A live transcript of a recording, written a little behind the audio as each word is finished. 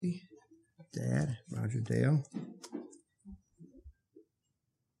Dad, Roger Dale.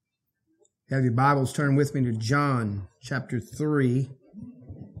 Have your Bibles, turn with me to John chapter 3,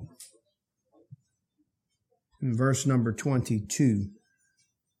 and verse number 22.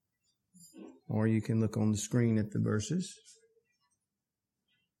 Or you can look on the screen at the verses.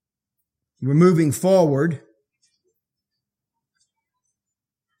 We're moving forward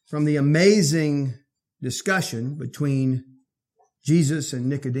from the amazing discussion between Jesus and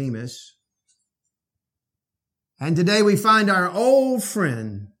Nicodemus. And today we find our old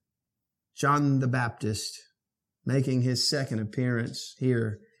friend, John the Baptist, making his second appearance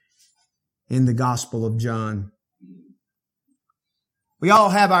here in the Gospel of John. We all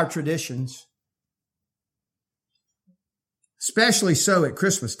have our traditions, especially so at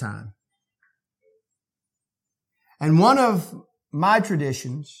Christmas time. And one of my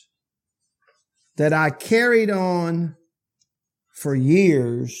traditions that I carried on for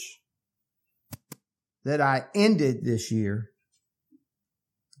years, that I ended this year,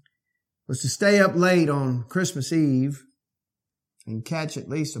 was to stay up late on Christmas Eve and catch at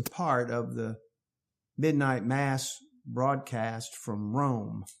least a part of the midnight mass broadcast from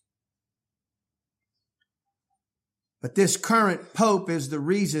Rome. But this current Pope is the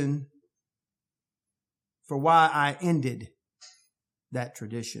reason for why I ended that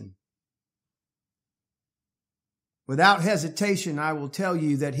tradition. Without hesitation, I will tell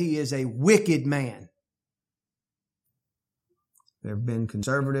you that he is a wicked man. There have been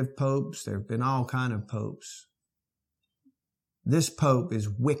conservative popes. There have been all kinds of popes. This Pope is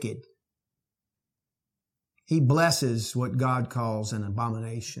wicked. He blesses what God calls an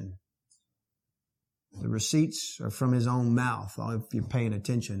abomination. The receipts are from his own mouth, if you're paying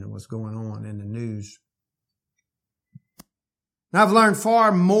attention to what's going on in the news. Now, I've learned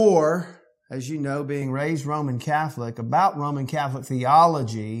far more, as you know, being raised Roman Catholic, about Roman Catholic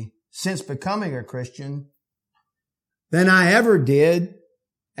theology since becoming a Christian than I ever did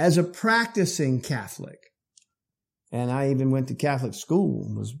as a practicing Catholic. And I even went to Catholic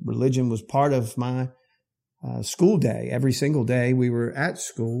school. Religion was part of my school day. Every single day we were at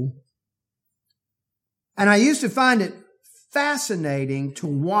school. And I used to find it fascinating to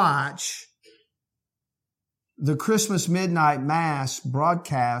watch the Christmas midnight mass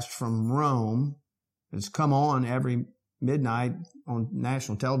broadcast from Rome. It's come on every midnight on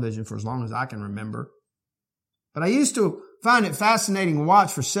national television for as long as I can remember. But I used to find it fascinating to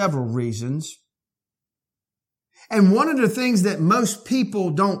watch for several reasons. And one of the things that most people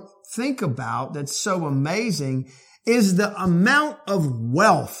don't think about that's so amazing is the amount of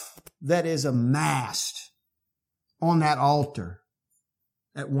wealth that is amassed on that altar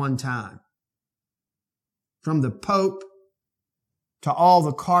at one time. From the Pope to all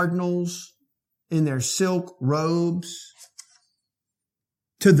the cardinals in their silk robes,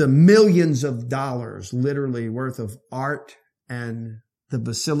 to the millions of dollars literally worth of art and the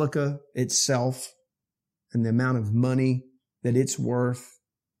basilica itself and the amount of money that it's worth.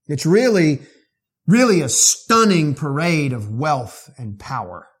 It's really, really a stunning parade of wealth and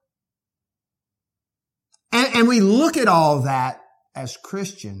power. And we look at all that as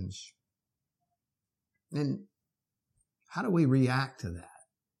Christians. And how do we react to that?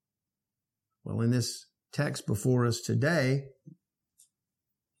 Well, in this text before us today,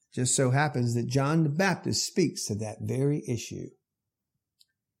 just so happens that John the Baptist speaks to that very issue.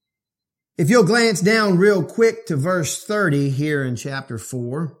 If you'll glance down real quick to verse 30 here in chapter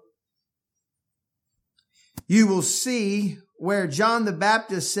 4, you will see where John the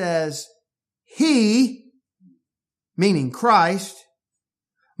Baptist says, He, meaning Christ,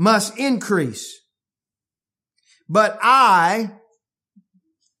 must increase, but I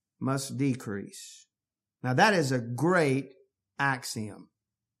must decrease. Now that is a great axiom.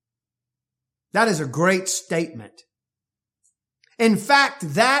 That is a great statement. In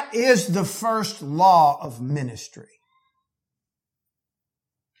fact, that is the first law of ministry.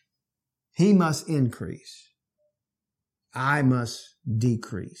 He must increase. I must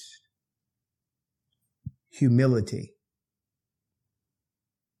decrease. Humility.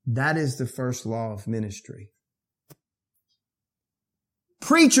 That is the first law of ministry.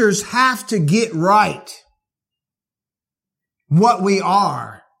 Preachers have to get right what we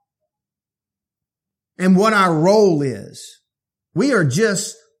are and what our role is. We are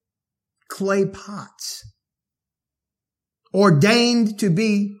just clay pots, ordained to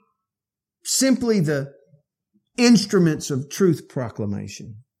be simply the instruments of truth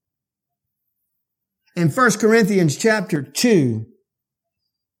proclamation. In 1 Corinthians chapter 2,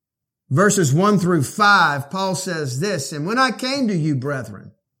 verses 1 through 5, Paul says this, "And when I came to you,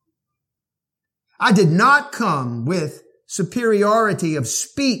 brethren, I did not come with superiority of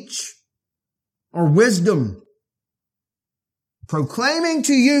speech or wisdom, proclaiming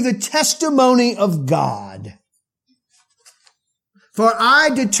to you the testimony of God. For I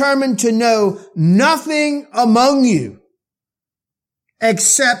determined to know nothing among you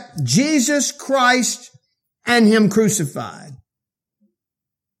except Jesus Christ and Him crucified.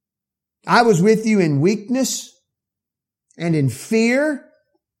 I was with you in weakness and in fear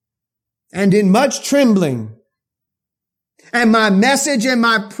and in much trembling. And my message and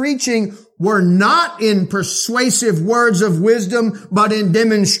my preaching were not in persuasive words of wisdom, but in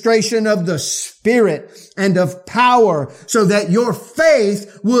demonstration of the Spirit and of power, so that your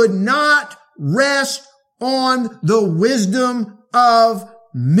faith would not rest on the wisdom of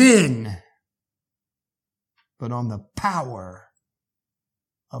men, but on the power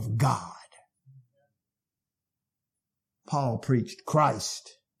of God. Paul preached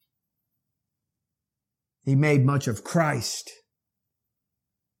Christ. He made much of Christ,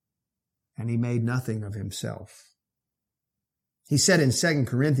 and he made nothing of himself. He said in 2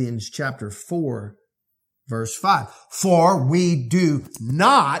 Corinthians chapter 4, verse 5, for we do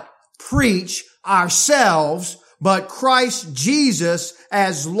not preach ourselves, but Christ Jesus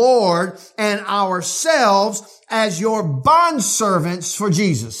as Lord, and ourselves as your bondservants for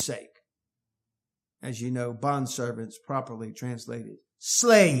Jesus' sake. As you know, bondservants, properly translated,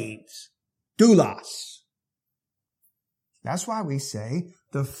 slaves, doulos. That's why we say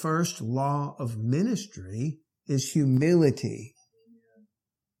the first law of ministry is humility.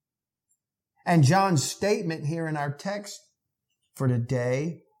 And John's statement here in our text for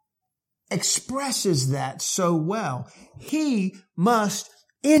today expresses that so well. He must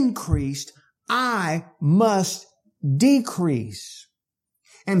increase, I must decrease.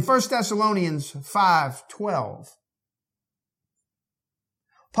 In 1 Thessalonians 5:12,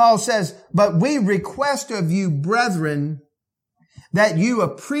 Paul says, but we request of you, brethren, that you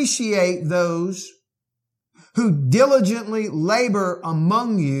appreciate those who diligently labor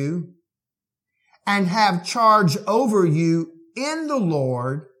among you and have charge over you in the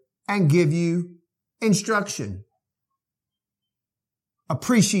Lord and give you instruction.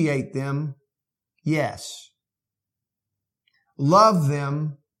 Appreciate them, yes. Love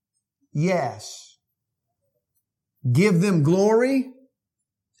them, yes. Give them glory,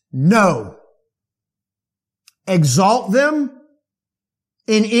 no. Exalt them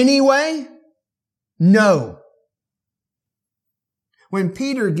in any way, no. When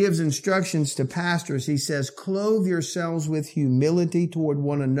Peter gives instructions to pastors, he says, clothe yourselves with humility toward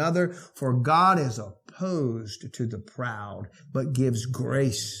one another, for God is opposed to the proud, but gives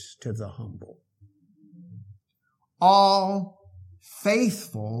grace to the humble. All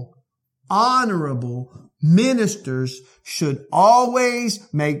faithful, honorable ministers should always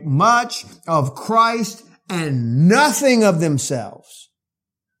make much of Christ and nothing of themselves.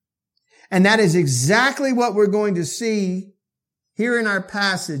 And that is exactly what we're going to see here in our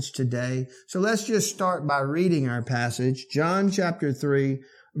passage today. So let's just start by reading our passage, John chapter 3,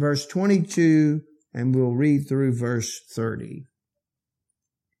 verse 22, and we'll read through verse 30.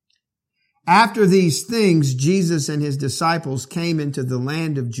 After these things, Jesus and his disciples came into the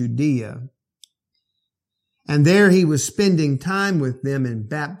land of Judea, and there he was spending time with them and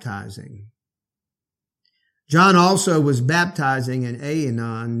baptizing. John also was baptizing in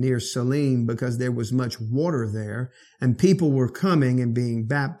Aenon near Salim because there was much water there, and people were coming and being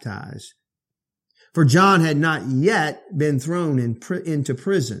baptized. For John had not yet been thrown into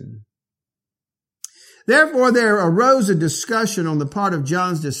prison. Therefore there arose a discussion on the part of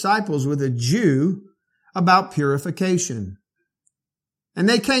John's disciples with a Jew about purification. And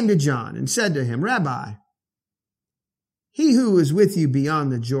they came to John and said to him, Rabbi, he who is with you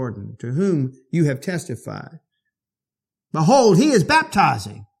beyond the Jordan, to whom you have testified, behold, he is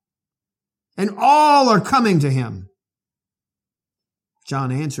baptizing, and all are coming to him. John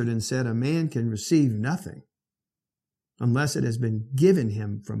answered and said, a man can receive nothing unless it has been given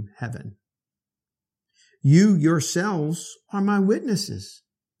him from heaven. You yourselves are my witnesses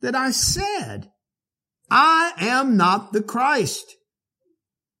that I said, I am not the Christ,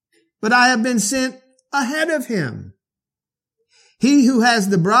 but I have been sent ahead of him. He who has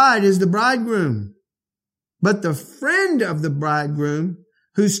the bride is the bridegroom, but the friend of the bridegroom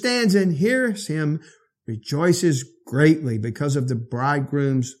who stands and hears him rejoices greatly because of the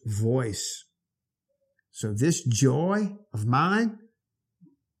bridegroom's voice. So this joy of mine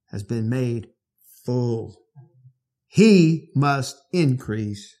has been made full. He must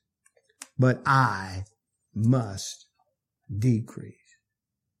increase, but I must decrease.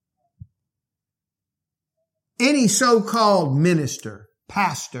 Any so-called minister,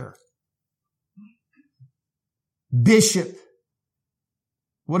 pastor, bishop,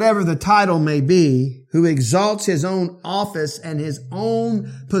 whatever the title may be, who exalts his own office and his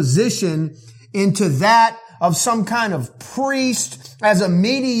own position into that of some kind of priest as a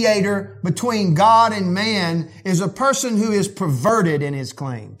mediator between God and man, is a person who is perverted in his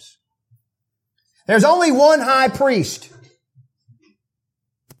claims. There's only one high priest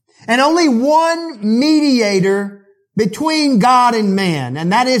and only one mediator between God and man,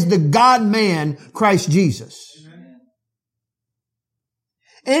 and that is the God-man, Christ Jesus.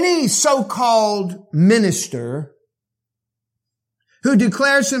 Any so-called minister who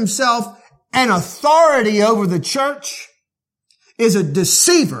declares himself an authority over the church is a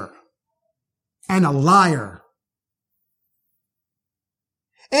deceiver and a liar.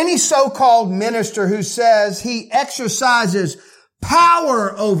 Any so-called minister who says he exercises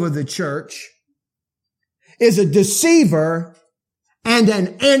power over the church is a deceiver and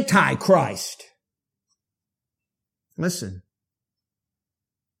an antichrist. Listen.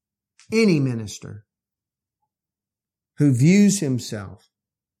 Any minister who views himself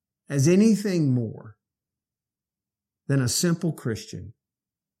as anything more than a simple Christian,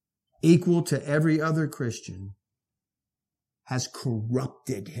 equal to every other Christian, has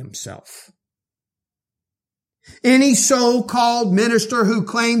corrupted himself. Any so-called minister who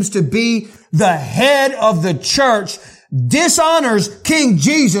claims to be the head of the church dishonors King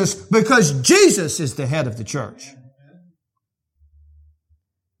Jesus because Jesus is the head of the church.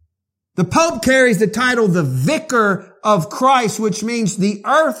 The Pope carries the title the Vicar of Christ, which means the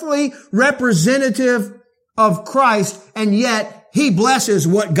earthly representative of Christ, and yet he blesses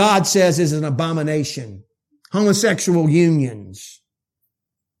what God says is an abomination. Homosexual unions.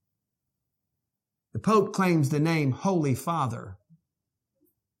 The Pope claims the name Holy Father.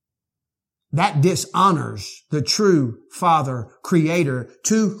 That dishonors the true Father, Creator,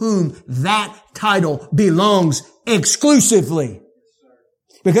 to whom that title belongs exclusively.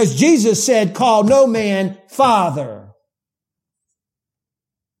 Because Jesus said, call no man Father.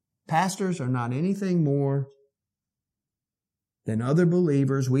 Pastors are not anything more than other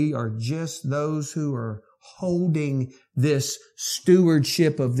believers. We are just those who are holding this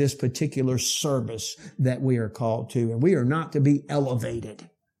stewardship of this particular service that we are called to. And we are not to be elevated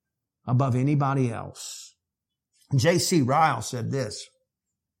above anybody else. J.C. Ryle said this: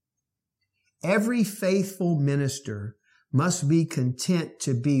 every faithful minister must be content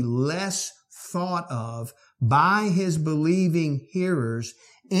to be less thought of by his believing hearers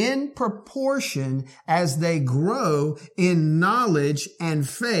in proportion as they grow in knowledge and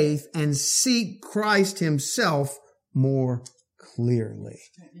faith and seek Christ himself more clearly.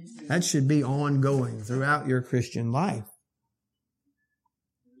 That should be ongoing throughout your Christian life.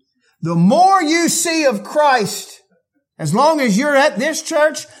 The more you see of Christ, as long as you're at this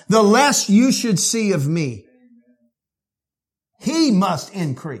church, the less you should see of me. He must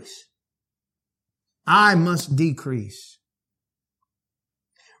increase. I must decrease.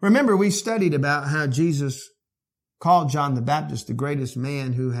 Remember, we studied about how Jesus called John the Baptist the greatest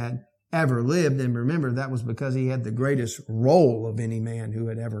man who had ever lived. And remember, that was because he had the greatest role of any man who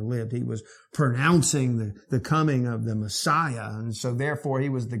had ever lived. He was pronouncing the coming of the Messiah. And so therefore, he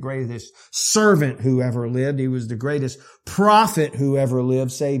was the greatest servant who ever lived. He was the greatest prophet who ever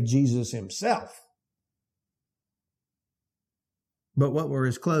lived, save Jesus himself. But what were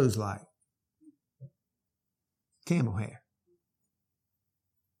his clothes like? Camel hair.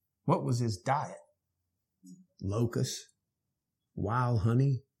 What was his diet? Locusts, wild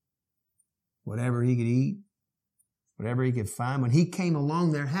honey, whatever he could eat, whatever he could find. When he came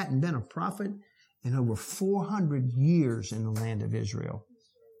along, there hadn't been a prophet in over 400 years in the land of Israel.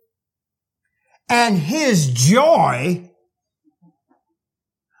 And his joy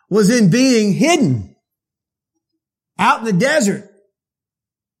was in being hidden out in the desert.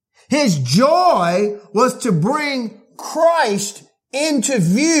 His joy was to bring Christ into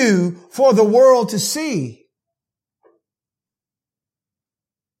view for the world to see.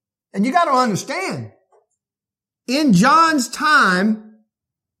 And you got to understand, in John's time,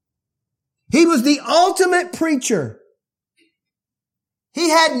 he was the ultimate preacher. He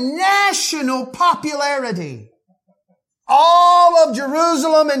had national popularity. All of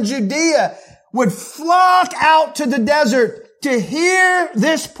Jerusalem and Judea would flock out to the desert to hear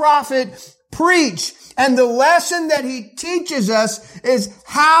this prophet preach. And the lesson that he teaches us is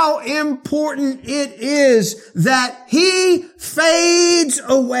how important it is that he fades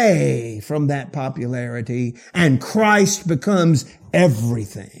away from that popularity and Christ becomes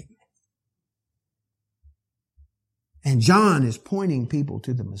everything. And John is pointing people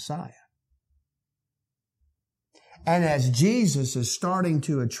to the Messiah. And as Jesus is starting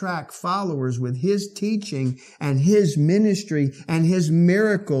to attract followers with His teaching and His ministry and His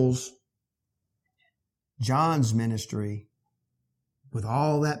miracles, John's ministry, with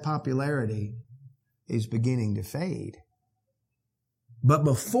all that popularity, is beginning to fade. But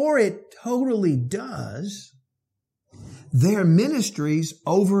before it totally does, their ministries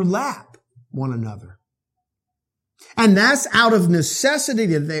overlap one another. And that's out of necessity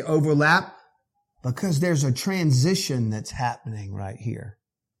that they overlap, because there's a transition that's happening right here.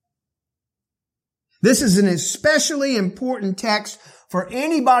 This is an especially important text for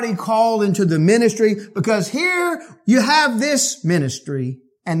anybody called into the ministry, because here you have this ministry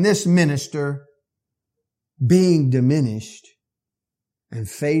and this minister being diminished and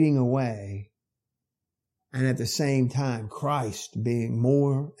fading away, and at the same time Christ being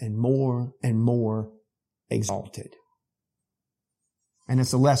more and more and more exalted. And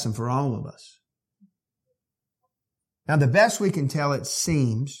it's a lesson for all of us. Now, the best we can tell, it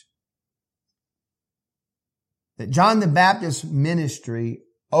seems that John the Baptist's ministry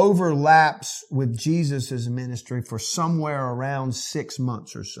overlaps with Jesus' ministry for somewhere around 6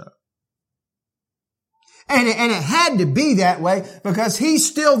 months or so. And it had to be that way because he's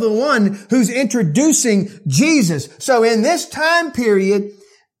still the one who's introducing Jesus. So in this time period,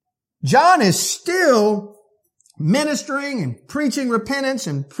 John is still ministering and preaching repentance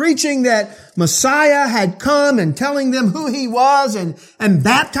and preaching that Messiah had come and telling them who He was and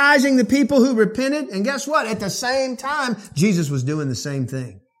baptizing the people who repented. And guess what? At the same time, Jesus was doing the same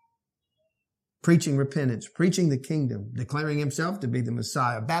thing. Preaching repentance, preaching the kingdom, declaring Himself to be the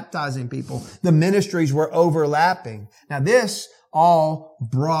Messiah, baptizing people. The ministries were overlapping. Now this all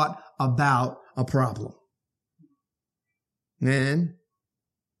brought about a problem. And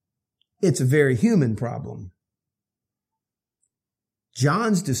it's a very human problem.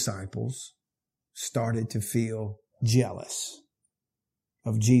 John's disciples started to feel jealous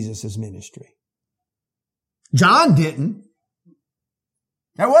of Jesus' ministry. John didn't.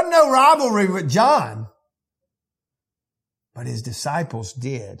 There wasn't no rivalry with John, but his disciples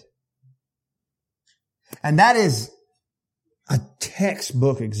did. And that is a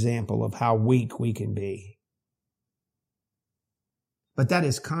textbook example of how weak we can be. But that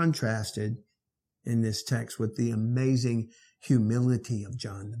is contrasted in this text with the amazing humility of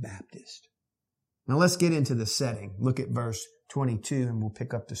John the Baptist. Now let's get into the setting. Look at verse 22 and we'll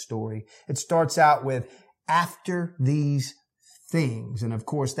pick up the story. It starts out with, after these things. And of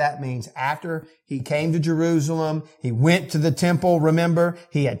course that means after he came to Jerusalem, he went to the temple, remember?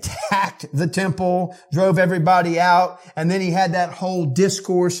 He attacked the temple, drove everybody out, and then he had that whole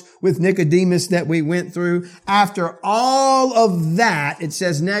discourse with Nicodemus that we went through. After all of that, it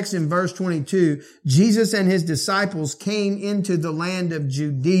says next in verse 22, Jesus and His disciples came into the land of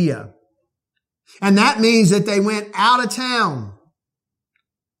Judea. And that means that they went out of town.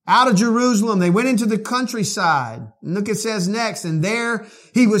 Out of Jerusalem, they went into the countryside. And look, it says next, and there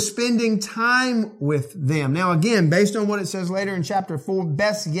He was spending time with them. Now again, based on what it says later in chapter 4,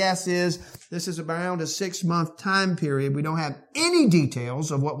 best guess is this is around a 6-month time period. We don't have any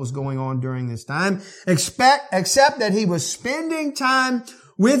details of what was going on during this time, except that He was spending time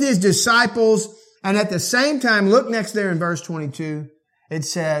with His disciples. And at the same time, look next there in verse 22, it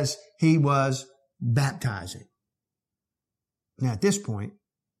says He was baptizing. Now at this point,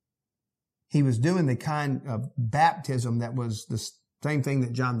 He was doing the kind of baptism that was the same thing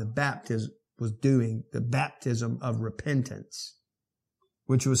that John the Baptist was doing, the baptism of repentance,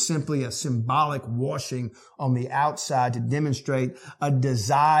 which was simply a symbolic washing on the outside to demonstrate a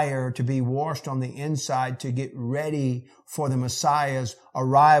desire to be washed on the inside to get ready for the Messiah's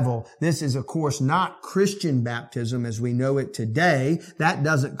arrival. This is, of course, not Christian baptism as we know it today. That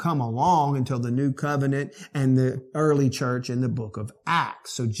doesn't come along until the New Covenant and the early church in the book of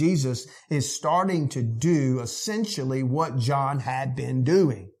Acts. So Jesus is starting to do essentially what John had been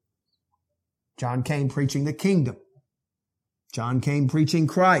doing. John came preaching the kingdom. John came preaching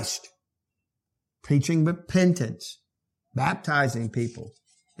Christ, preaching repentance, baptizing people.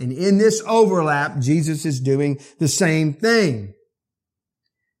 And in this overlap, Jesus is doing the same thing.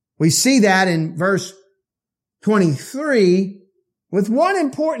 We see that in verse 23 with one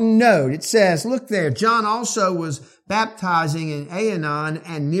important note. It says, look there, John also was baptizing in Aenon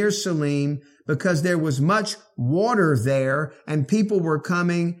and near Salim because there was much water there and people were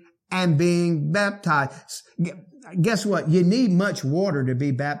coming and being baptized. Guess what? You need much water to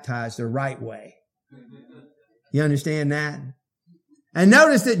be baptized the right way. You understand that? And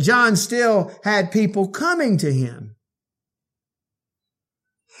notice that John still had people coming to him.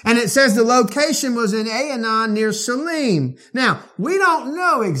 And it says the location was in Aenon near Salim. Now, we don't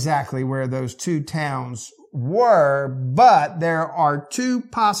know exactly where those two towns were, but there are two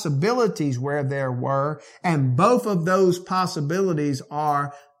possibilities where there were, and both of those possibilities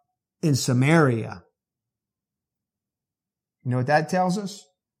are in Samaria. You know what that tells us?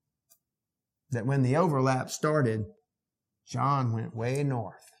 That when the overlap started, John went way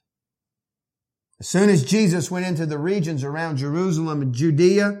north. As soon as Jesus went into the regions around Jerusalem and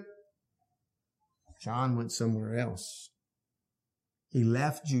Judea, John went somewhere else. He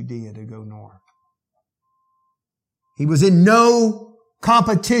left Judea to go north. He was in no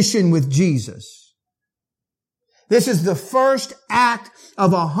competition with Jesus. This is the first act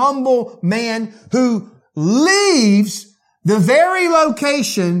of a humble man who leaves the very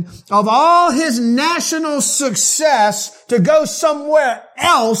location of all his national success to go somewhere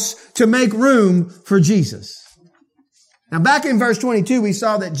else to make room for Jesus. Now back in verse 22, we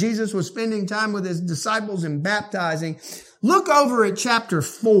saw that Jesus was spending time with his disciples and baptizing. Look over at chapter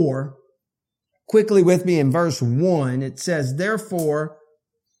 4, quickly with me in verse 1. It says, therefore,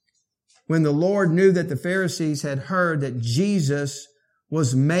 when the Lord knew that the Pharisees had heard that Jesus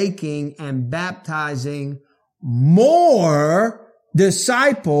was making and baptizing more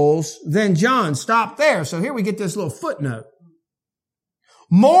disciples than John. Stop there. So here we get this little footnote.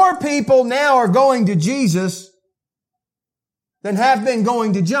 More people now are going to Jesus than have been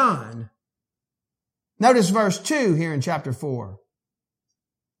going to John. Notice verse 2 here in chapter 4.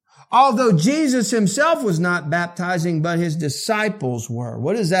 Although Jesus himself was not baptizing, but his disciples were.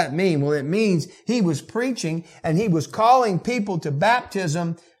 What does that mean? Well, it means he was preaching and he was calling people to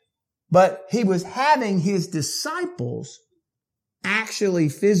baptism, but he was having his disciples actually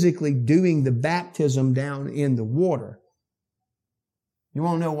physically doing the baptism down in the water. You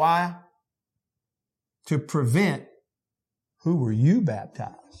want to know why? To prevent, who were you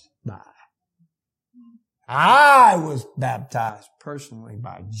baptized by? I was baptized personally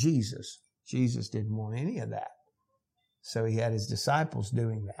by Jesus. Jesus didn't want any of that. So he had his disciples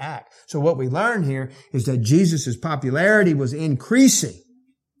doing the act. So what we learn here is that Jesus' popularity was increasing.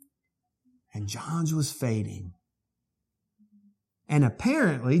 And John's was fading. And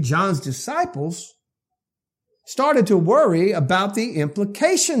apparently, John's disciples started to worry about the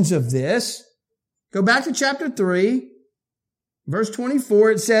implications of this. Go back to chapter 3, verse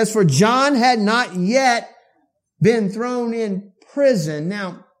 24. It says, for John had not yet been thrown in prison.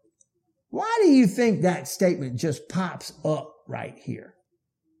 Now, why do you think that statement just pops up right here?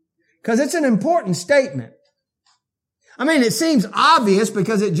 Because it's an important statement. I mean, it seems obvious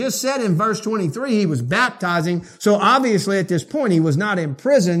because it just said in verse 23 he was baptizing. So obviously at this point he was not in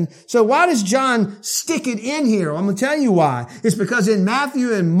prison. So why does John stick it in here? I'm going to tell you why. It's because in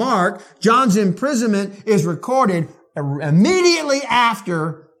Matthew and Mark, John's imprisonment is recorded immediately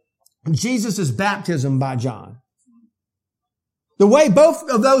after Jesus' baptism by John. The way both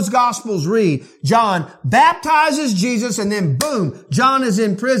of those Gospels read, John baptizes Jesus and then boom, John is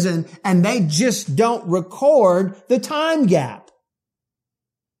in prison, and they just don't record the time gap.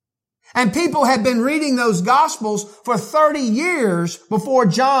 And people have been reading those Gospels for 30 years before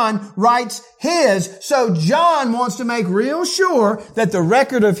John writes his. So John wants to make real sure that the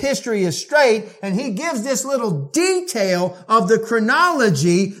record of history is straight, and he gives this little detail of the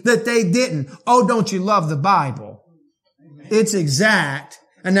chronology that they didn't. Oh, don't you love the Bible? It's exact,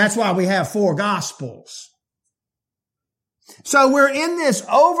 and that's why we have 4 Gospels. So we're in this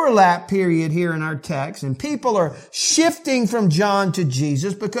overlap period here in our text, and people are shifting from John to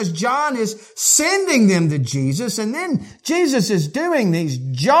Jesus because John is sending them to Jesus, and then Jesus is doing these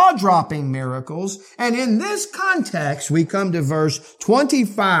jaw-dropping miracles. And in this context, we come to verse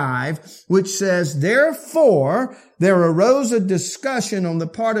 25, which says, therefore, there arose a discussion on the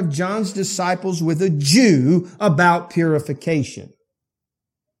part of John's disciples with a Jew about purification.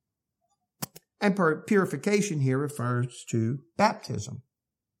 And purification here refers to baptism.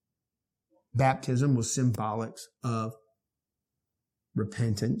 Baptism was symbolic of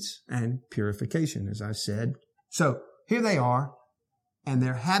repentance and purification, as I said. So here they are, and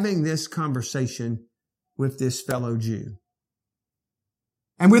they're having this conversation with this fellow Jew.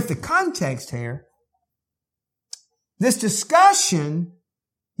 And with the context here, this discussion,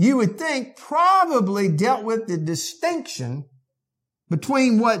 you would think, probably dealt with the distinction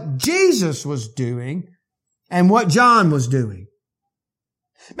between what Jesus was doing and what John was doing.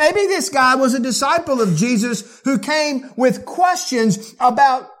 Maybe this guy was a disciple of Jesus who came with questions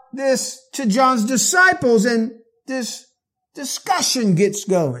about this to John's disciples, and this discussion gets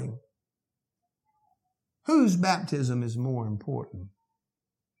going. Whose baptism is more important?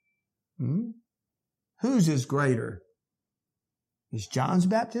 Whose is greater? Is John's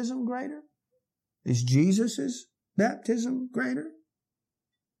baptism greater? Is Jesus' baptism greater?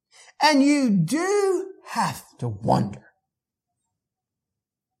 And you do have to wonder,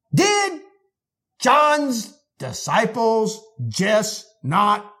 did John's disciples just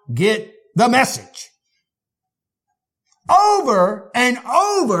not get the message? Over and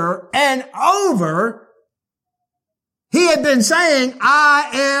over and over, he had been saying, I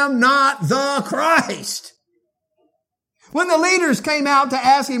am not the Christ. When the leaders came out to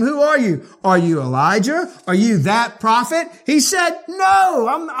ask him, who are you? Are you Elijah? Are you that prophet? He said, no,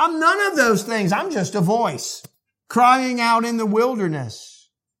 I'm none of those things. I'm just a voice crying out in the wilderness.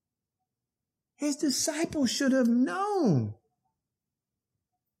 His disciples should have known.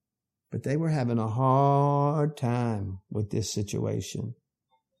 But they were having a hard time with this situation.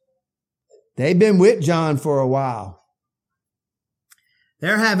 They've been with John for a while.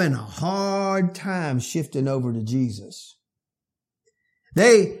 They're having a hard time shifting over to Jesus.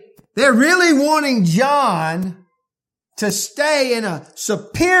 They're really wanting John to stay in a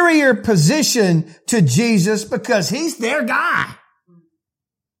superior position to Jesus because he's their guy.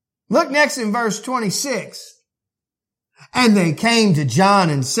 Look next in verse 26. And they came to John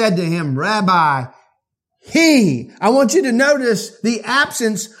and said to him, Rabbi, I want you to notice the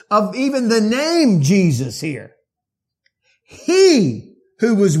absence of even the name Jesus here. He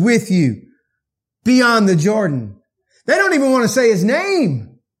who was with you beyond the Jordan. They don't even want to say his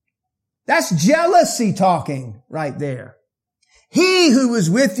name. That's jealousy talking right there. He who was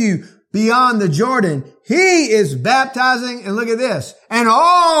with you beyond the Jordan, he is baptizing, and look at this, and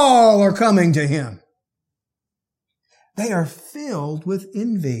all are coming to him. They are filled with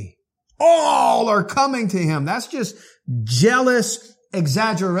envy. All are coming to him. That's just jealous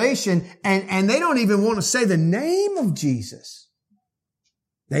exaggeration, and they don't even want to say the name of Jesus.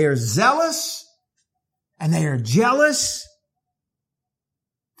 They are zealous and they are jealous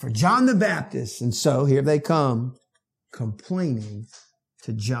for John the Baptist. And so here they come complaining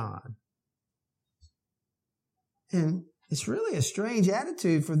to John. And it's really a strange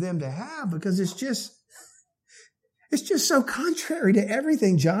attitude for them to have because it's just so contrary to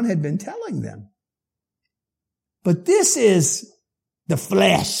everything John had been telling them. But this is the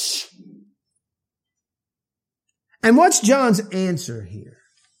flesh. And what's John's answer here?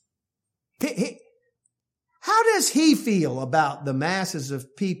 How does he feel about the masses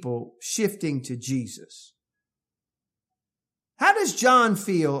of people shifting to Jesus? How does John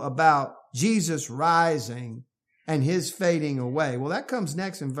feel about Jesus rising and his fading away? Well, that comes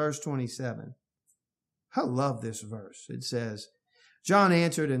next in verse 27. I love this verse. It says, John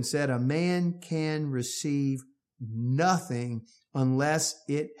answered and said, a man can receive nothing unless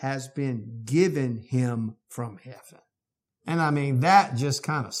it has been given him from heaven. And I mean, that just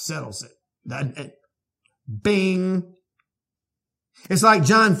kind of settles it, doesn't it? Bing. It's like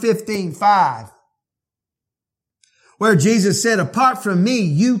John 15:5, where Jesus said, apart from me,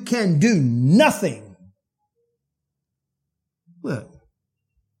 you can do nothing. Look,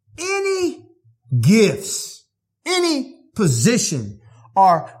 any gifts, any position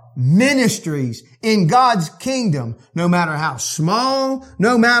or ministries in God's kingdom, no matter how small,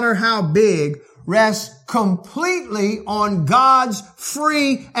 no matter how big, rests completely on God's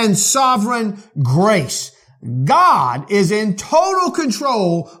free and sovereign grace. God is in total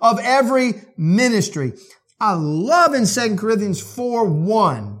control of every ministry. I love in 2 Corinthians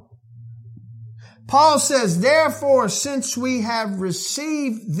 4:1. Paul says, therefore, since we have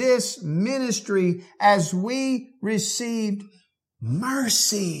received this ministry as we received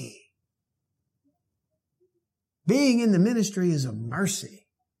mercy. Being in the ministry is a mercy.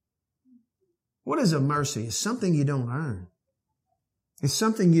 What is a mercy? It's something you don't earn. It's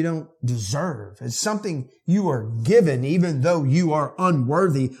something you don't deserve. It's something you are given even though you are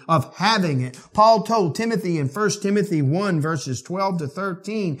unworthy of having it. Paul told Timothy in 1 Timothy 1 verses 12 to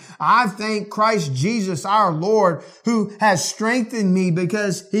 13, I thank Christ Jesus our Lord who has strengthened me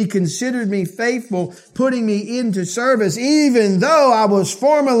because he considered me faithful, putting me into service, even though I was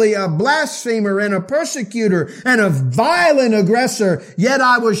formerly a blasphemer and a persecutor and a violent aggressor. Yet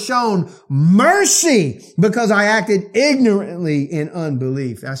I was shown mercy because I acted ignorantly in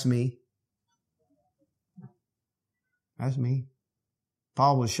unbelief. That's me. That's me.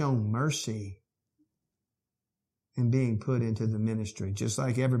 Paul was shown mercy in being put into the ministry, just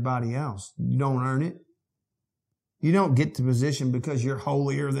like everybody else. You don't earn it. You don't get the position because you're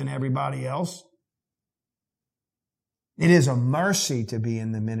holier than everybody else. It is a mercy to be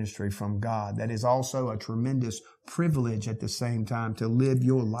in the ministry from God. That is also a tremendous privilege at the same time to live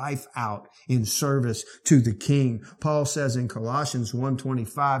your life out in service to the King. Paul says in Colossians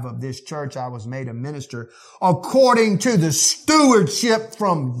 1:25, of this church I was made a minister according to the stewardship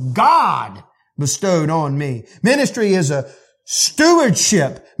from God bestowed on me. Ministry is a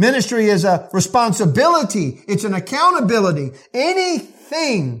stewardship. Ministry is a responsibility. It's an accountability.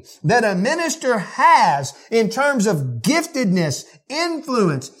 Anything that a minister has in terms of giftedness,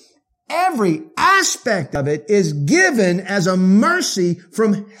 influence, every aspect of it is given as a mercy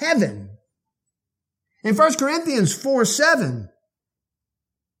from heaven. In 1 Corinthians 4:7,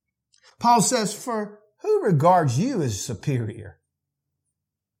 Paul says, for who regards you as superior?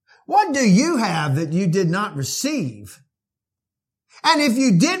 What do you have that you did not receive? And if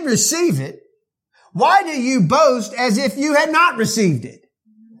you did receive it, why do you boast as if you had not received it?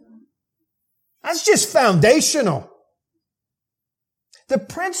 That's just foundational. The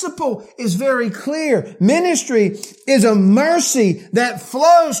principle is very clear. Ministry is a mercy that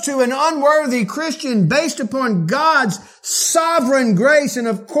flows to an unworthy Christian based upon God's sovereign grace. And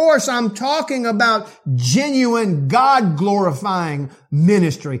of course, I'm talking about genuine God-glorifying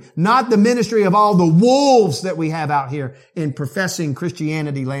ministry, not the ministry of all the wolves that we have out here in professing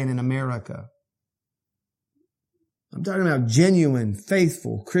Christianity land in America. I'm talking about genuine,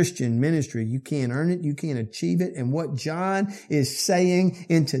 faithful Christian ministry. You can't earn it. You can't achieve it. And what John is saying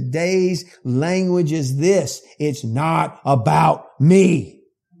in today's language is this: it's not about me.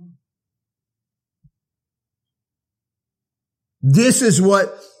 This is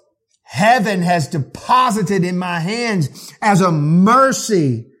what heaven has deposited in my hands as a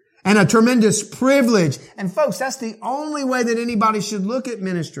mercy and a tremendous privilege. And folks, that's the only way that anybody should look at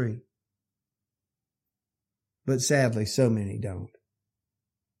ministry. But sadly, so many don't.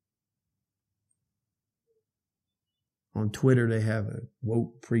 On Twitter, they have a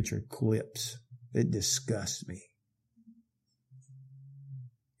woke preacher clips. It disgusts me.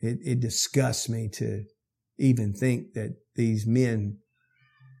 It disgusts me to even think that these men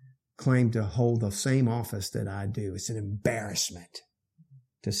claim to hold the same office that I do. It's an embarrassment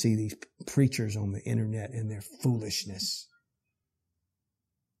to see these preachers on the internet and their foolishness.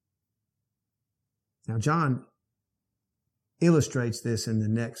 Now, John illustrates this in the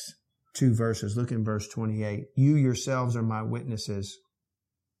next two verses. Look in verse 28. You yourselves are my witnesses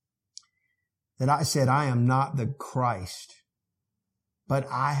that I said, I am not the Christ, but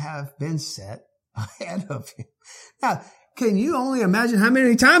I have been set ahead of him. Now, can you only imagine how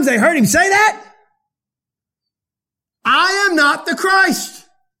many times they heard him say that? I am not the Christ.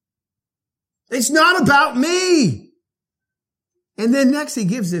 It's not about me. And then next he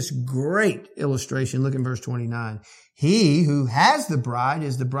gives this great illustration. Look in verse 29. He who has the bride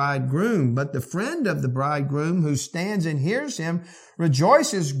is the bridegroom, but the friend of the bridegroom who stands and hears him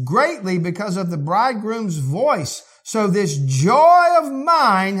rejoices greatly because of the bridegroom's voice. So this joy of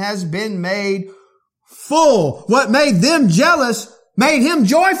mine has been made full. What made them jealous made him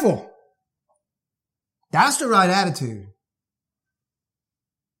joyful. That's the right attitude.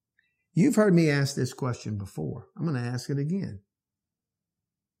 You've heard me ask this question before. I'm going to ask it again.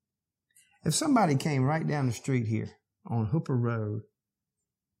 If somebody came right down the street here on Hooper Road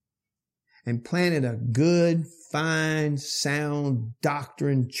and planted a good, fine, sound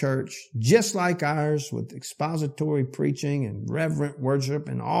doctrine church just like ours with expository preaching and reverent worship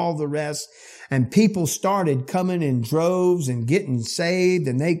and all the rest, and people started coming in droves and getting saved,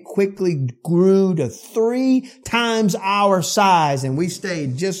 and they quickly grew to 3 times our size, and we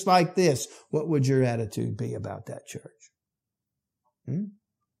stayed just like this, what would your attitude be about that church?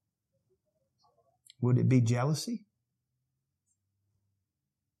 Would it be jealousy?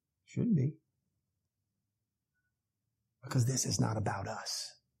 Shouldn't be. Because this is not about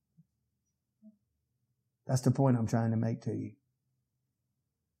us. That's the point I'm trying to make to you.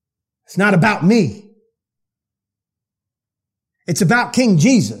 It's not about me. It's about King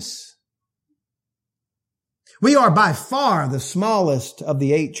Jesus. We are by far the smallest of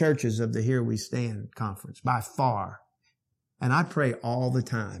the 8 churches of the Here We Stand conference. By far. And I pray all the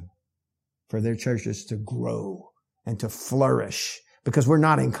time for their churches to grow and to flourish, because we're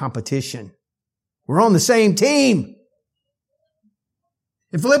not in competition. We're on the same team.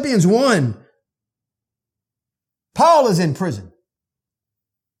 In Philippians 1, Paul is in prison,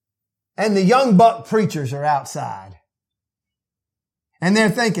 and the young buck preachers are outside. And they're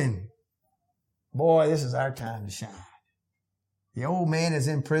thinking, boy, this is our time to shine. The old man is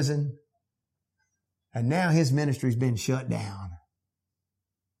in prison, and now his ministry's been shut down.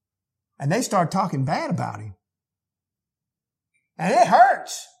 And they start talking bad about him. And it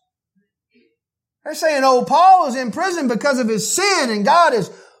hurts. They're saying old Paul is in prison because of his sin and God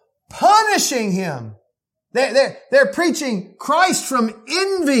is punishing him. They're preaching Christ from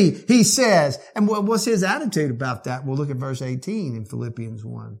envy, he says. And what's his attitude about that? We'll look at verse 18 in Philippians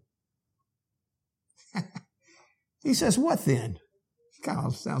 1. He says, what then? Kind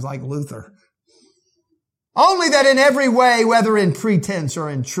of sounds like Luther. Only that in every way, whether in pretense or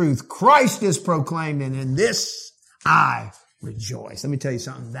in truth, Christ is proclaimed, and in this I rejoice. Let me tell you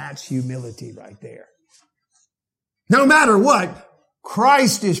something. That's humility right there. No matter what,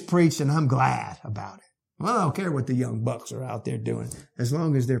 Christ is preached, and I'm glad about it. Well, I don't care what the young bucks are out there doing, as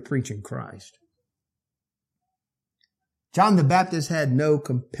long as they're preaching Christ. John the Baptist had no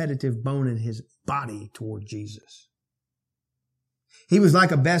competitive bone in his body toward Jesus. He was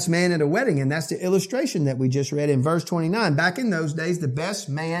like a best man at a wedding, and that's the illustration that we just read in verse 29. Back in those days, the best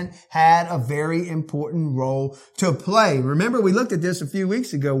man had a very important role to play. Remember, we looked at this a few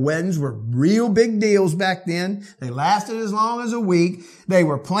weeks ago. Weddings were real big deals back then. They lasted as long as a week. They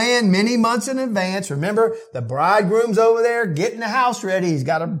were planned many months in advance. Remember, the bridegroom's over there getting the house ready. He's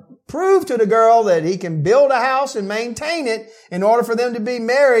got to prove to the girl that he can build a house and maintain it in order for them to be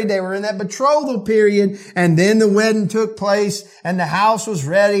married. They were in that betrothal period, and then the wedding took place and the house was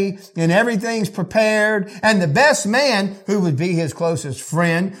ready and everything's prepared, and the best man, who would be his closest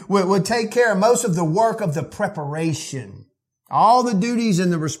friend, would take care of most of the work of the preparation. All the duties and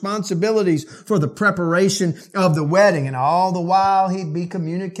the responsibilities for the preparation of the wedding. And all the while he'd be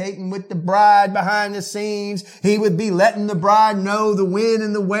communicating with the bride behind the scenes. He would be letting the bride know the when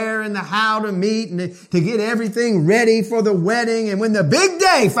and the where and the how to meet and to get everything ready for the wedding. And when the big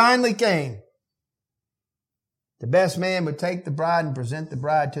day finally came, the best man would take the bride and present the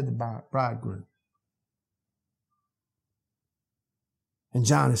bride to the bridegroom. And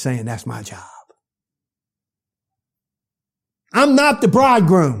John is saying, that's my job. I'm not the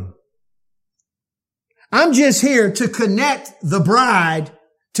bridegroom. I'm just here to connect the bride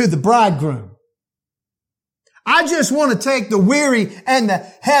to the bridegroom. I just want to take the weary and the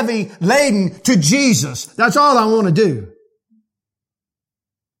heavy laden to Jesus. That's all I want to do.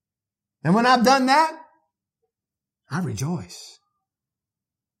 And when I've done that, I rejoice.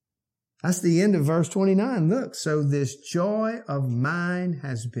 That's the end of verse 29. Look, so this joy of mine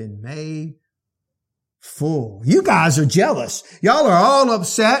has been made full. You guys are jealous. Y'all are all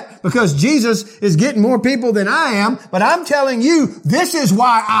upset because Jesus is getting more people than I am. But I'm telling you, this is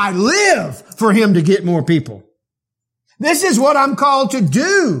why I live, for him to get more people. This is what I'm called to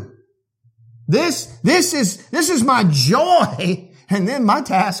do. This is my joy. And then my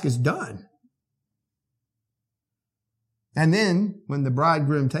task is done. And then when the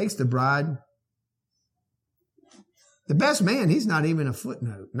bridegroom takes the bride, the best man, he's not even a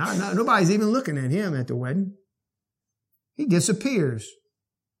footnote. Nobody's even looking at him at the wedding. He disappears.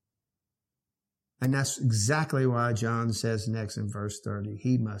 And that's exactly why John says next in verse 30,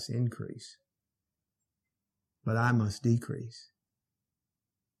 he must increase, but I must decrease.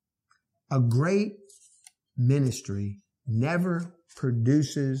 A great ministry never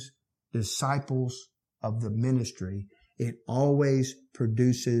produces disciples of the ministry. It always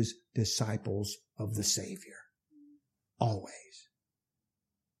produces disciples of the Savior. Always.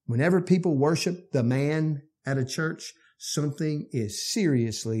 Whenever people worship the man at a church, something is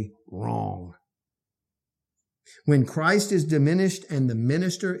seriously wrong. When Christ is diminished and the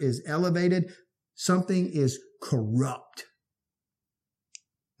minister is elevated, something is corrupt.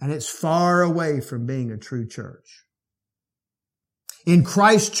 And it's far away from being a true church. In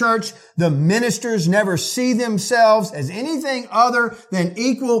Christ's church, the ministers never see themselves as anything other than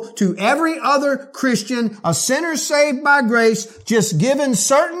equal to every other Christian, a sinner saved by grace, just given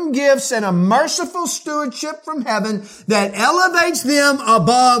certain gifts and a merciful stewardship from heaven that elevates them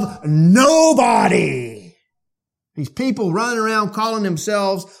above nobody. These people running around calling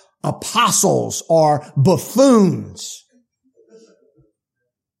themselves apostles or buffoons.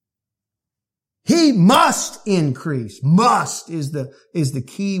 He must increase. Must is the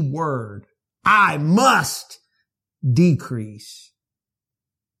key word. I must decrease.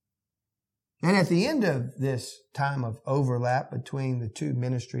 And at the end of this time of overlap between the two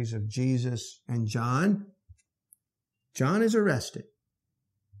ministries of Jesus and John, John is arrested.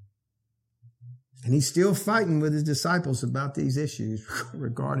 And he's still fighting with his disciples about these issues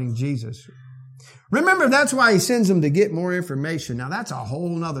regarding Jesus. Remember, that's why he sends them to get more information. Now, that's a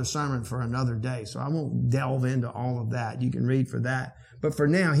whole nother sermon for another day, so I won't delve into all of that. You can read for that. But for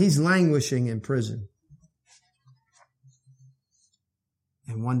now, he's languishing in prison.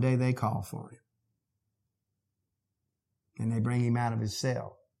 And one day they call for him. And they bring him out of his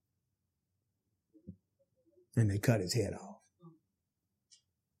cell. And they cut his head off.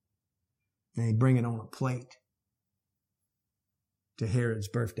 And he'd bring it on a plate to Herod's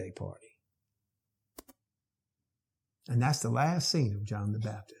birthday party. And that's the last scene of John the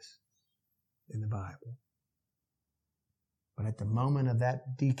Baptist in the Bible. But at the moment of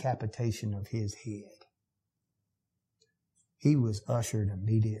that decapitation of his head, he was ushered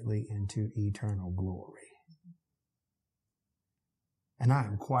immediately into eternal glory. And I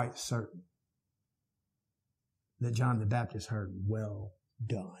am quite certain that John the Baptist heard, "Well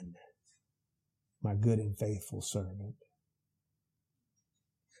done, my good and faithful servant."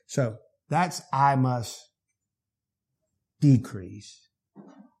 So that's I must decrease.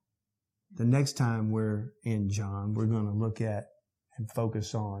 The next time we're in John, we're going to look at and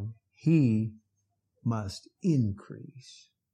focus on he must increase.